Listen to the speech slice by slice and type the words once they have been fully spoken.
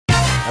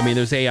I mean,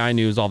 there's AI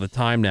news all the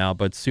time now,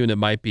 but soon it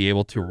might be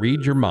able to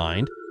read your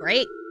mind.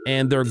 Great.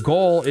 And their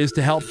goal is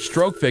to help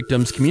stroke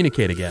victims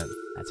communicate again.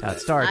 That's how it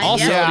starts.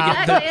 Also,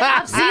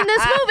 I've seen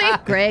this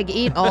movie. Greg,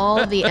 eat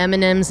all the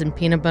M&Ms and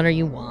peanut butter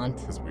you want.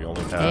 We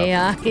only have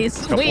AI, a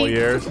couple of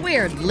years.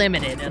 We're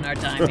limited in our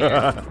time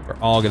here. We're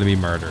all going to be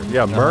murdered.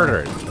 Yeah,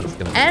 murdered.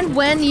 And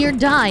when you're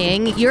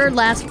dying, your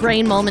last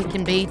brain moment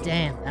can be,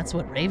 damn, that's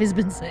what Ravey's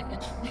been saying.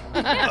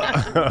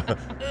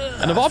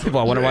 And of all people,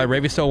 I wonder why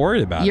Ravey's so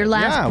worried about Your it.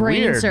 last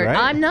brain insert. right?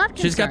 I'm not concerned.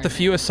 She's got the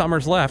fewest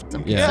summers left.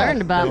 I'm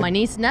concerned about my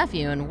niece and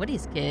nephew and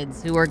Woody's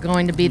kids, who are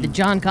going to be the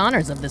John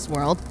Connors of this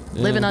world,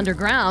 living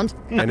underground.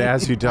 And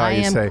as you die,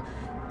 you say,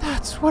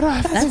 That's what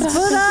I've been That's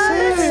what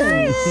I'm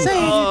saying.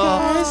 saying, you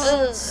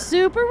guys.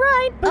 Super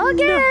right,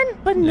 again.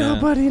 But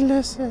nobody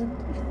listened.